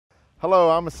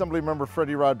Hello, I'm Assemblymember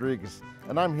Freddie Rodriguez,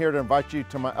 and I'm here to invite you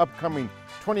to my upcoming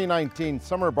 2019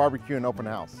 Summer Barbecue and Open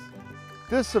House.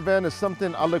 This event is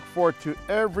something I look forward to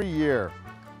every year.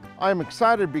 I'm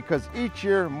excited because each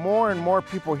year more and more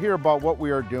people hear about what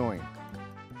we are doing.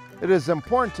 It is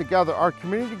important to gather our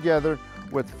community together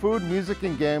with food, music,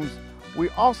 and games. We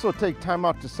also take time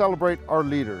out to celebrate our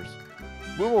leaders.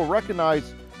 We will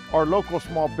recognize our local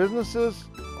small businesses,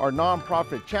 our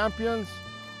nonprofit champions,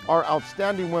 our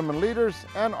outstanding women leaders,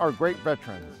 and our great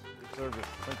veterans. Service.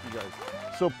 Thank you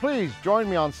guys. So please join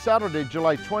me on Saturday,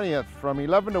 July 20th from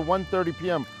 11 to 1:30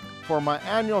 p.m. for my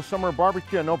annual Summer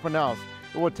Barbecue and Open House.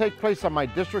 It will take place at my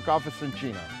district office in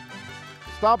Chino.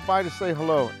 Stop by to say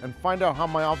hello and find out how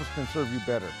my office can serve you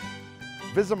better.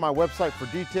 Visit my website for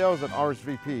details and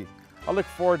RSVP. I look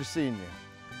forward to seeing you.